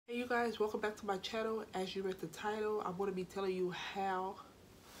you guys, welcome back to my channel. As you read the title, I'm going to be telling you how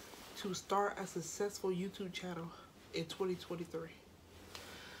to start a successful YouTube channel in 2023.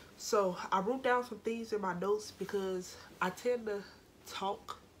 So I wrote down some things in my notes because I tend to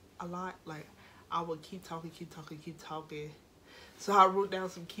talk a lot. Like I would keep talking. So I wrote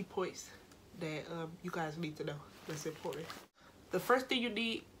down some key points that you guys need to know. That's important. The first thing you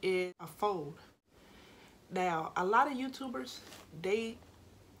need is a phone. Now, a lot of YouTubers, they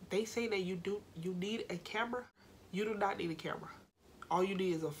say that you need a camera. You do not need a camera. All you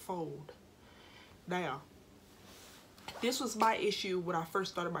need is a phone. Now, this was my issue when I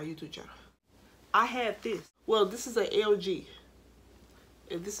first started my YouTube channel. I had this. Well, this is an LG.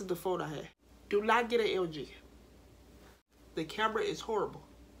 And this is the phone I had. Do not get an LG. The camera is horrible.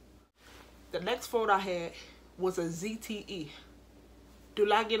 The next phone I had was a ZTE. Do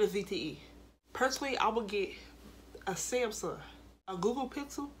not get a ZTE. Personally, I would get a Samsung. A Google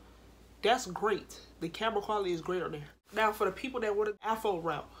Pixel, that's great. The camera quality is great on there. Now, for the people that want an iPhone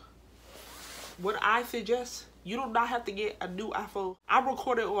route, what I suggest, you do not have to get a new iPhone. I'm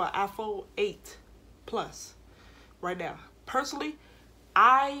recording on an iPhone 8 Plus right now. Personally,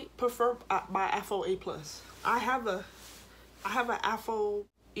 I prefer my iPhone 8 Plus. I have an iPhone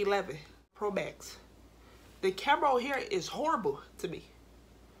 11 Pro Max. The camera on here is horrible to me.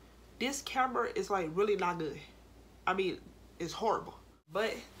 This camera is like really not good. I mean, it's horrible.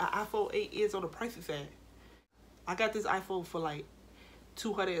 But an iPhone 8 is on the pricey side. I got this iPhone for like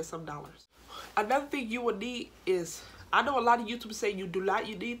 $200 and some. Another thing you would need is, I know a lot of YouTubers say you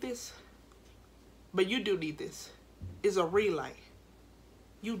need this, but you do need this, is a ring light.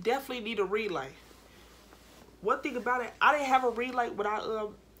 You definitely need a ring light. One thing about it, I didn't have a ring light when I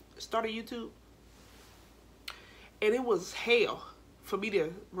started YouTube, and it was hell for me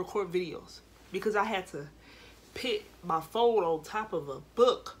to record videos because I had to put my phone on top of a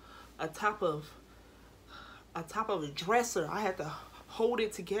book, on top of a dresser. I had to hold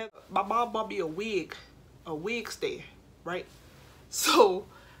it together. My mom bought me a wig stand, right? So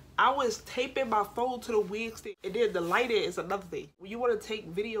I was taping my phone to the wig stand, and then the lighting is another thing. When you want to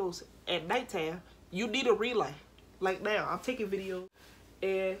take videos at nighttime, you need a ring light. Like now, I'm taking videos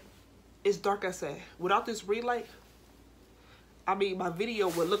and it's dark outside. Without this ring light, I mean, my video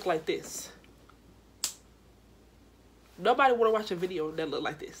would look like this. Nobody want to watch a video that look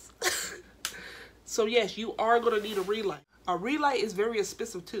like this. So yes, you are going to need a ring light. A ring light is very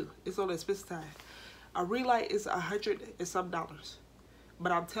expensive too. It's on the expensive side. A ring light is $100 and some.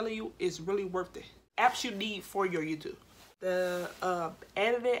 But I'm telling you, it's really worth it. Apps you need for your YouTube. The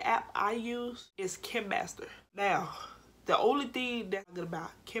editing app I use is KineMaster. Now, the only thing that's good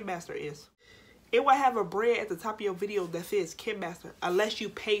about KineMaster is it will have a brand at the top of your video that says KineMaster unless you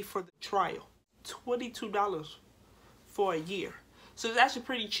pay for the trial. $22 for a year. So it's actually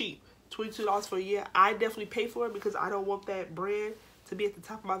pretty cheap. $22 for a year. I definitely pay for it because I don't want that brand to be at the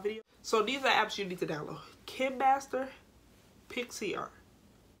top of my video. So these are apps you need to download. KineMaster, PixieArt,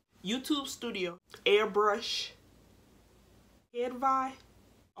 YouTube Studio, Airbrush, Canva.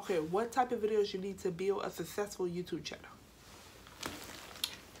 Okay, what type of videos you need to build a successful YouTube channel?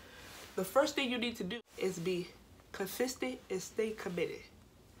 The first thing you need to do is be consistent and stay committed.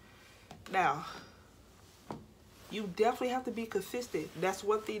 Now, you definitely have to be consistent. That's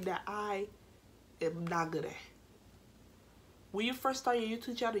one thing that I am not good at. When you first start your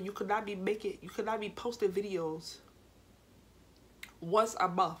YouTube channel, you could not be posting videos once a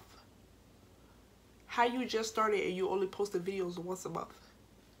month. How you just started and you only posted videos once a month?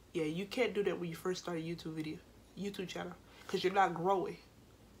 Yeah, you can't do that when you first start a YouTube channel because you're not growing.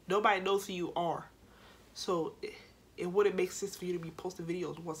 Nobody knows who you are. So it wouldn't make sense for you to be posting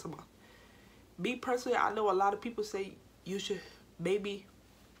videos once a month. Me personally, I know a lot of people say you should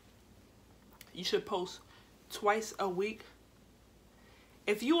post twice a week.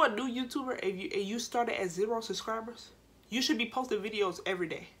 If you're a new YouTuber and you started at 0 subscribers, you should be posting videos every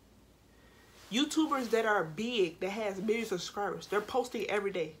day. YouTubers that are big, that has millions of subscribers, they're posting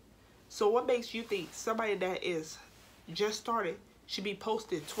every day. So what makes you think somebody that is just started should be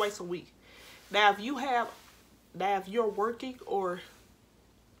posted twice a week? Now, if you're working or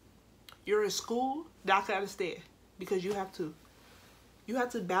you're in school, then I can understand because you have to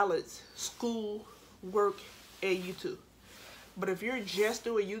balance school, work, and YouTube. But if you're just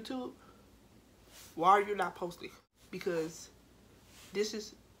doing YouTube, why are you not posting? Because this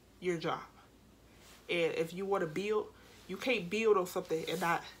is your job. And if you want to build, you can't build on something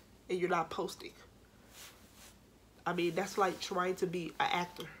and you're not posting. I mean, that's like trying to be an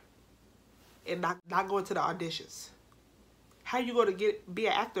actor and not going to the auditions. How you going to be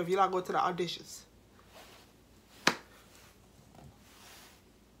an actor if you're not going to the auditions?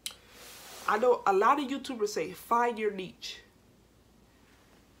 I know a lot of YouTubers say, find your niche.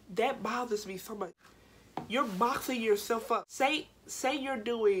 That bothers me so much. You're boxing yourself up. Say you're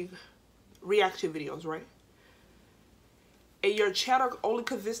doing reaction videos, right? And your channel only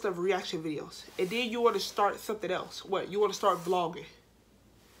consists of reaction videos. And then you want to start something else. What? You want to start vlogging.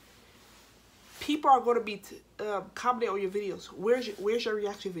 People are going to be commenting on your videos. Where's your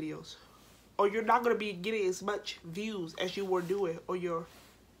reaction videos? Or you're not going to be getting as much views as you were doing on your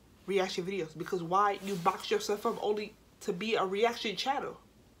reaction videos. Because why? You box yourself up only to be a reaction channel.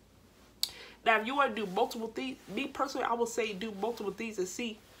 Now, if you want to do multiple things, me personally, I would say do multiple things and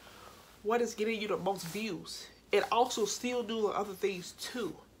see what is getting you the most views. And also still do other things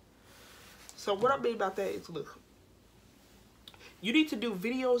too. So what I mean about that is, look, you need to do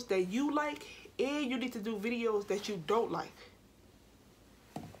videos that you like, and you need to do videos that you don't like.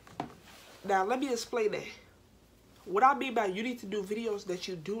 Now, let me explain that. What I mean by you need to do videos that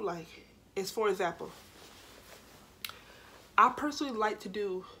you do like is, for example, I personally like to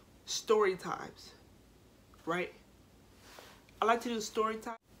do story times, right? I like to do story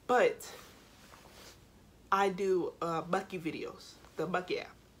time, but I do Mucky videos, the Mucky app.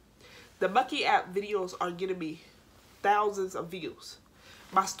 The Mucky app videos are getting me thousands of views.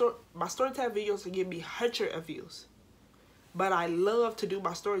 My story time videos are giving me hundreds of views. But I love to do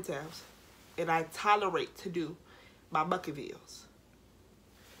my story times, and I tolerate to do my Mucky videos.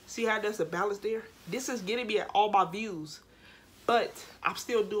 See how there's a balance there? This is getting me all my views, but I'm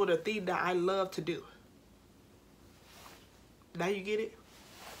still doing a thing that I love to do. Now you get it?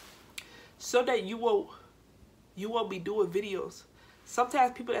 So that you won't be doing videos.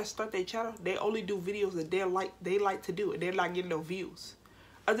 Sometimes people that start their channel, they only do videos that they like to do, and they're not getting no views.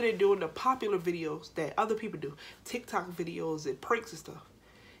 Other than doing the popular videos that other people do, TikTok videos and pranks and stuff.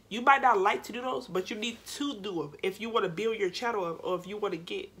 You might not like to do those, but you need to do them if you want to build your channel up or if you want to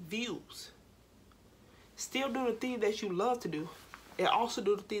get views. Still do the thing that you love to do, and also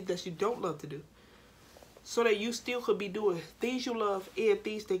do the things that you don't love to do, so that you still could be doing things you love and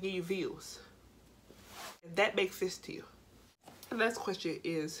things that give you views. If that makes sense to you. The next question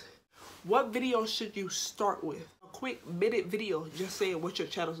is, what video should you start with? A quick minute video just saying what your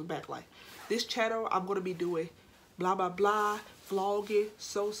channel's back like. This channel, I'm going to be doing blah, blah, blah, vlogging,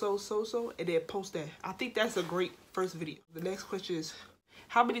 so, and then post that. I think that's a great first video. The next question is,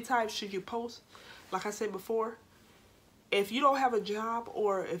 how many times should you post? Like I said before, if you don't have a job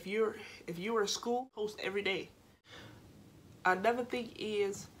or if you're in school, post every day. Another thing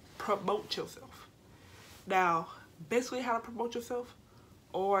is promote yourself. Now, basically how to promote yourself,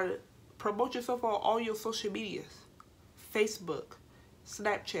 or promote yourself on all your social medias. Facebook,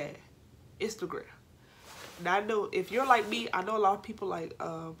 Snapchat, Instagram. Now, I know if you're like me, I know a lot of people like,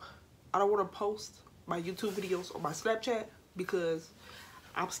 I don't want to post my YouTube videos on my Snapchat because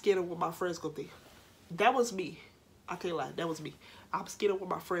I'm scared of what my friends gonna think. That was me. I can't lie, that was me. I'm scared of what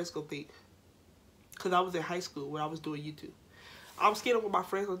my friends gonna think. Because I was in high school when I was doing YouTube. I'm scared of what my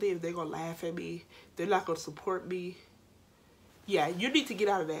friends gonna think. If they're gonna laugh at me, they're not gonna support me. Yeah, you need to get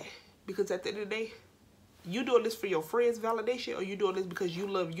out of that. Because at the end of the day, you doing this for your friends' validation, or you doing this because you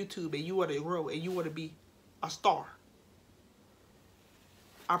love YouTube and you want to grow and you want to be a star.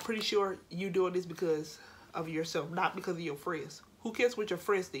 I'm pretty sure you doing this because of yourself, not because of your friends. Who cares what your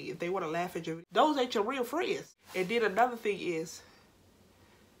friends think? If they want to laugh at you, those ain't your real friends. And then another thing is,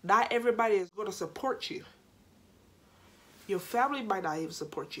 not everybody is going to support you. Your family might not even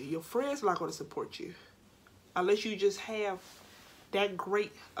support you. Your friends not going to support you. Unless you just have that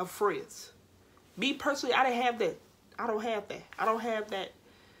great of friends. Me personally, I didn't have that. I don't have that. I don't have that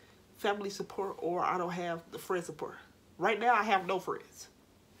family support, or I don't have the friend support. Right now, I have no friends.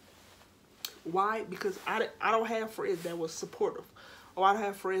 Why? Because I don't have friends that was supportive. Or I don't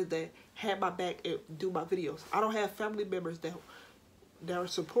have friends that had my back and do my videos. I don't have family members that are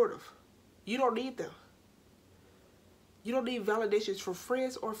supportive. You don't need them. You don't need validations from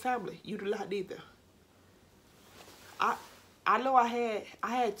friends or family. You do not need them. I know I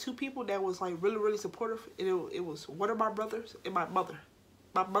had two people that was like really supportive, and it was one of my brothers and my mother.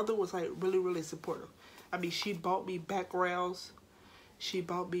 My mother was like really supportive. I mean, she bought me backgrounds. She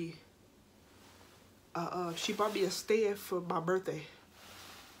bought me a stand for my birthday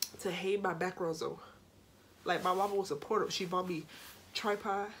to hang my backgrounds on. Like, my mama was supportive. She bought me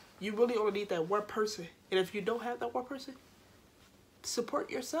tripod. You really only need that one person. And if you don't have that one person, support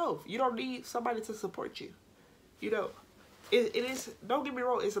yourself. You don't need somebody to support you. You know, it is, don't get me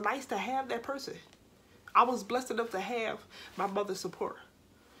wrong, it's nice to have that person. I was blessed enough to have my mother's support.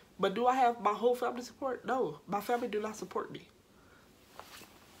 But do I have my whole family support? No, my family do not support me.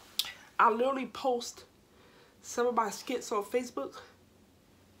 I literally post some of my skits on Facebook,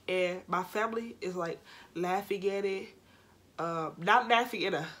 and my family is like laughing at it. Not laughing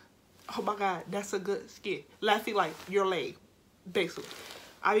at a, oh my God, that's a good skit. Laughing like you're lame, basically.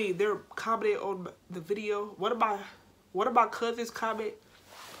 I mean, they're commenting on the video. One of my cousins comment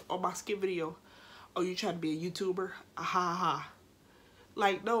on my skit video, "Oh, you trying to be a YouTuber? Ah, ha ha."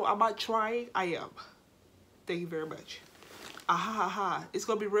 Like, no, I'm not trying. I am. Thank you very much. Ah, ha ha ha. It's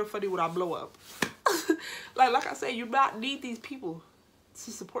gonna be real funny when I blow up. like I said, you not need these people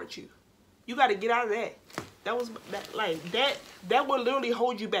to support you. You got to get out of that. That will literally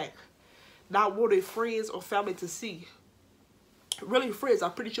hold you back. Not wanting friends or family to see. Really friends,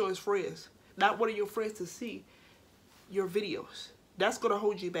 I'm pretty sure it's friends. Not wanting your friends to see your videos. That's going to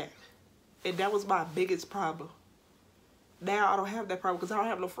hold you back. And that was my biggest problem. Now I don't have that problem because I don't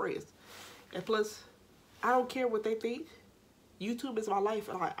have no friends. And plus, I don't care what they think. YouTube is my life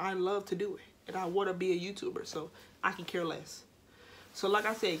and I love to do it. And I want to be a YouTuber, so I can care less. So like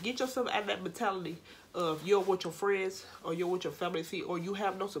I said, get yourself out of that mentality of you don't want your friends or you don't want your family to see or you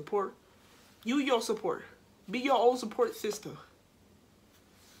have no support. You your support. Be your own support system.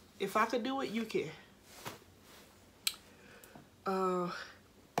 If I can do it, you can.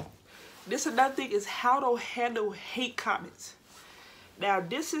 This another thing is how to handle hate comments. Now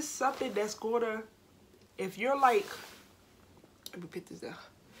this is something that's gonna, if you're like, let me put this down.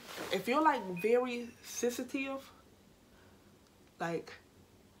 If you're like very sensitive, like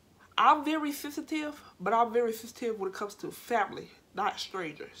I'm very sensitive, but I'm very sensitive when it comes to family, not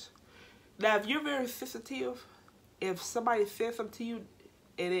strangers. Now if you're very sensitive, if somebody says something to you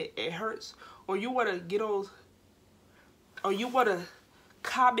and it hurts, or you want to get on, or you want to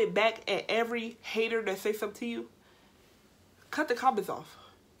comment back at every hater that says something to you, cut the comments off.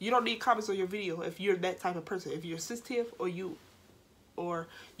 You don't need comments on your video if you're that type of person. If you're sensitive or you want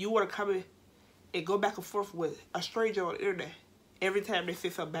to comment and go back and forth with a stranger on the internet every time they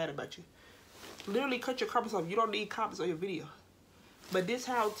say something bad about you, literally cut your comments off. You don't need comments on your video. But this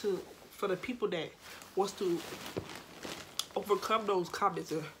how to, for the people that wants to overcome those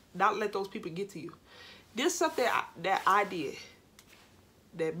comments and not let those people get to you. This is something that I did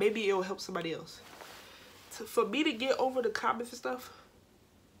that maybe it'll help somebody else. For me to get over the comments and stuff,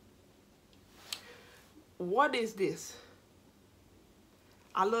 one is this.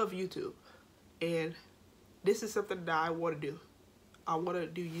 I love YouTube, and this is something that I want to do. I want to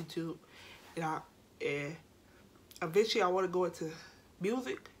do YouTube, and eventually I want to go into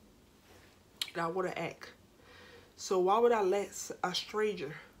music, and I want to act. So why would I let a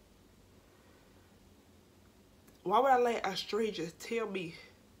stranger tell me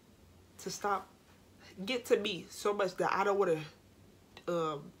to stop, get to me so much that I don't want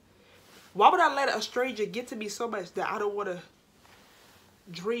to, why would I let a stranger get to me so much that I don't want to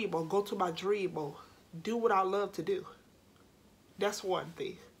dream or go to my dream or do what I love to do? That's one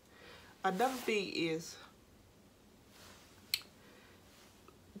thing. Another thing is,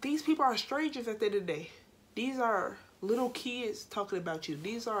 these people are strangers at the end of the day. These are little kids talking about you.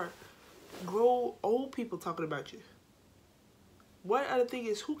 These are grown old people talking about you. One other thing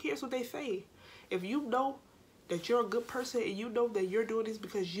is, who cares what they say? If you know that you're a good person and you know that you're doing this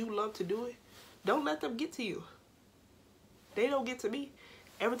because you love to do it, don't let them get to you. They don't get to me.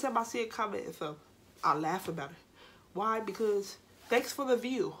 Every time I see a comment and stuff, I laugh about it. Why? Because thanks for the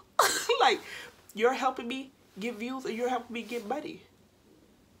view. Like, you're helping me get views and you're helping me get money.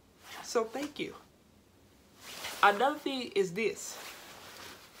 So thank you. Another thing is this.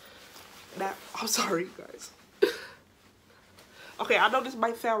 Now, I'm sorry, guys. Okay, I know this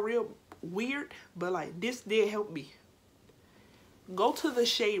might sound real weird, but like, this did help me. Go to the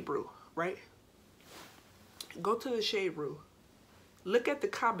shade room, right? Go to the shade room. Look at the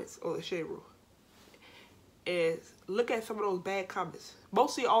comments on the shade room. And look at some of those bad comments.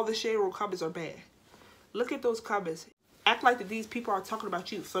 Mostly all the shade room comments are bad. Look at those comments. Act like that these people are talking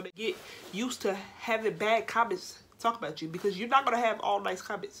about you, so they get used to having bad comments talk about you, because you're not going to have all nice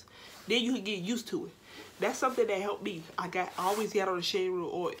comments. Then you can get used to it. That's something that helped me. I always get on the shade room,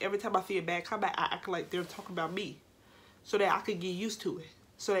 or every time I see a bad comment, I act like they're talking about me, so that I can get used to it.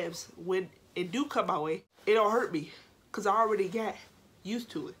 So that when it do come my way, it don't hurt me, because I already got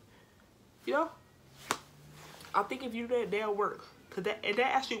used to it. You know? I think if you do that, that'll work. And that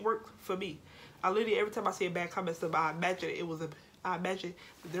actually worked for me. I literally, every time I see a bad comment, I imagine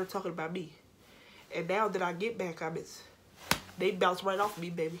they're talking about me. And now that I get bad comments, they bounce right off of me,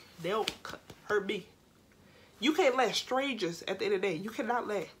 baby. They don't hurt me. You can't let strangers, at the end of the day, you cannot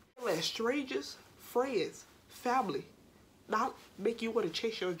let strangers, friends, family, not make you want to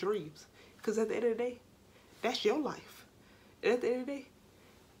chase your dreams. Because at the end of the day, that's your life. And at the end of the day,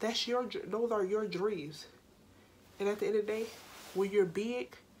 those are your dreams. And at the end of the day, when you're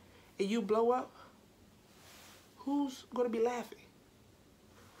big, and you blow up, who's going to be laughing?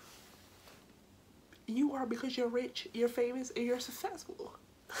 You are, because you're rich, you're famous, and you're successful.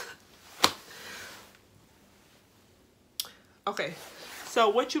 Okay, so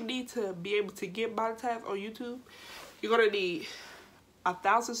what you need to be able to get monetized on YouTube, you're going to need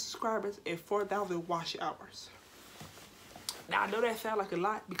 1,000 subscribers and 4,000 watch hours. Now, I know that sounds like a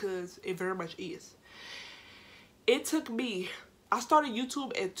lot because it very much is. It took me, I started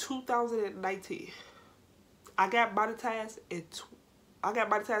YouTube in 2019. I got monetized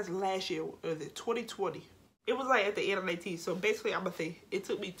last year, was it 2020? It was like at the end of 19. So basically, I'm gonna say it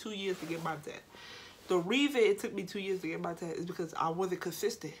took me 2 years to get monetized. The reason it took me 2 years to get monetized is because I wasn't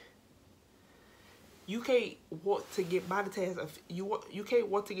consistent. You can't want to get monetized if you can't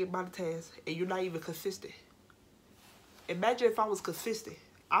want to get monetized and you're not even consistent. Imagine if I was consistent.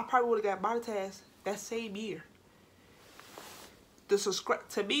 I probably would have got monetized that same year.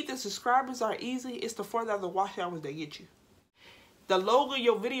 To me, the subscribers are easy. It's the 4,000 watch hours that get you. The longer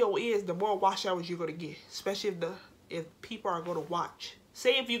your video is, the more watch hours you're gonna get, especially if people are gonna watch.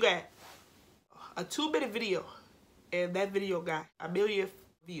 Say if you got a 2-minute video and that video got 1 million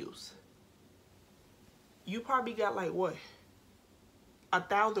views, you probably got like what,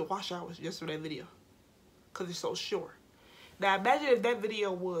 1,000 watch hours just for that video, because it's so short. Now imagine if that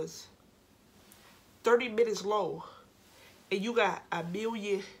video was 30 minutes long and you got 1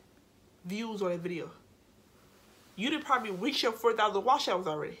 million views on that video. You did probably reach your 4,000 watch hours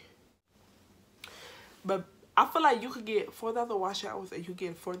already. But I feel like you could get 4,000 watch hours and you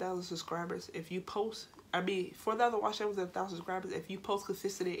get 4,000 subscribers if you post. 4,000 watch hours and 1,000 subscribers if you post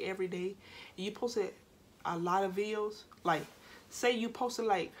consistently every day. And you posted a lot of videos. Like, say you posted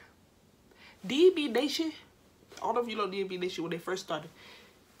like DB Nation. I don't know if you know DB Nation when they first started.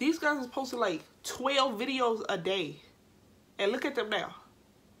 These guys was posting like 12 videos a day. And look at them now.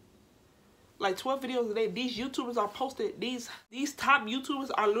 Like 12 videos a day. These YouTubers are posted. These top YouTubers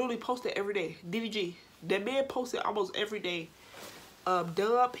are literally posted every day. DDG, that man posted almost every day.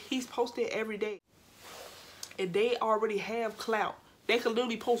 Dub, he's posted every day. And they already have clout. They can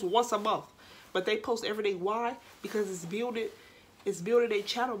literally post once a month, but they post every day. Why? Because it's building their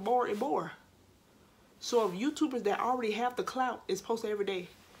channel more and more. So if YouTubers that already have the clout is posting every day,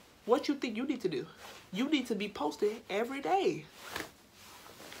 what you think you need to do? You need to be posting every day.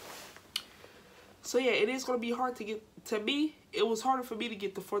 So yeah, it is going to be hard to get. To me, it was harder for me to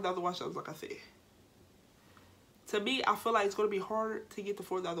get the 4,000 watch hours, like I said. To me, I feel like it's going to be harder to get the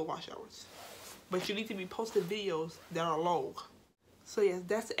 4,000 watch hours. But you need to be posting videos that are long. So yes,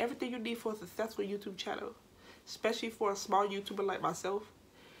 that's everything you need for a successful YouTube channel. Especially for a small YouTuber like myself.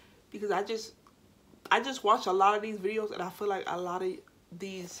 Because I just watch a lot of these videos and I feel like a lot of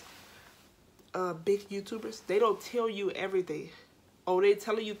these big YouTubers, they don't tell you everything. Or they're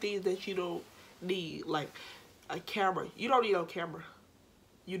telling you things that you don't need, like a camera. You don't need a camera.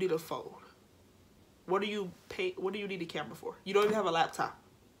 You need a phone. What do you need a camera for? You don't even have a laptop.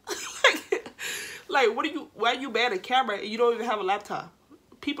 Like why you ban a camera and you don't even have a laptop?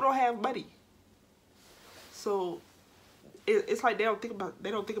 People don't have money. So it's like they don't think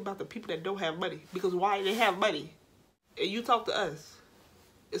about the people that don't have money. Because why? They have money. And you talk to us.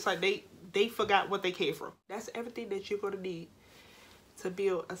 It's like they forgot what they came from. That's everything that you're gonna need to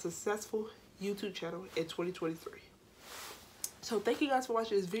build a successful YouTube channel in 2023. So thank you guys for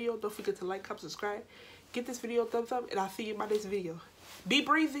watching this video. Don't forget to like, comment, subscribe. Get this video a thumbs up, and I'll see you in my next video. Be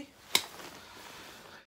breezy.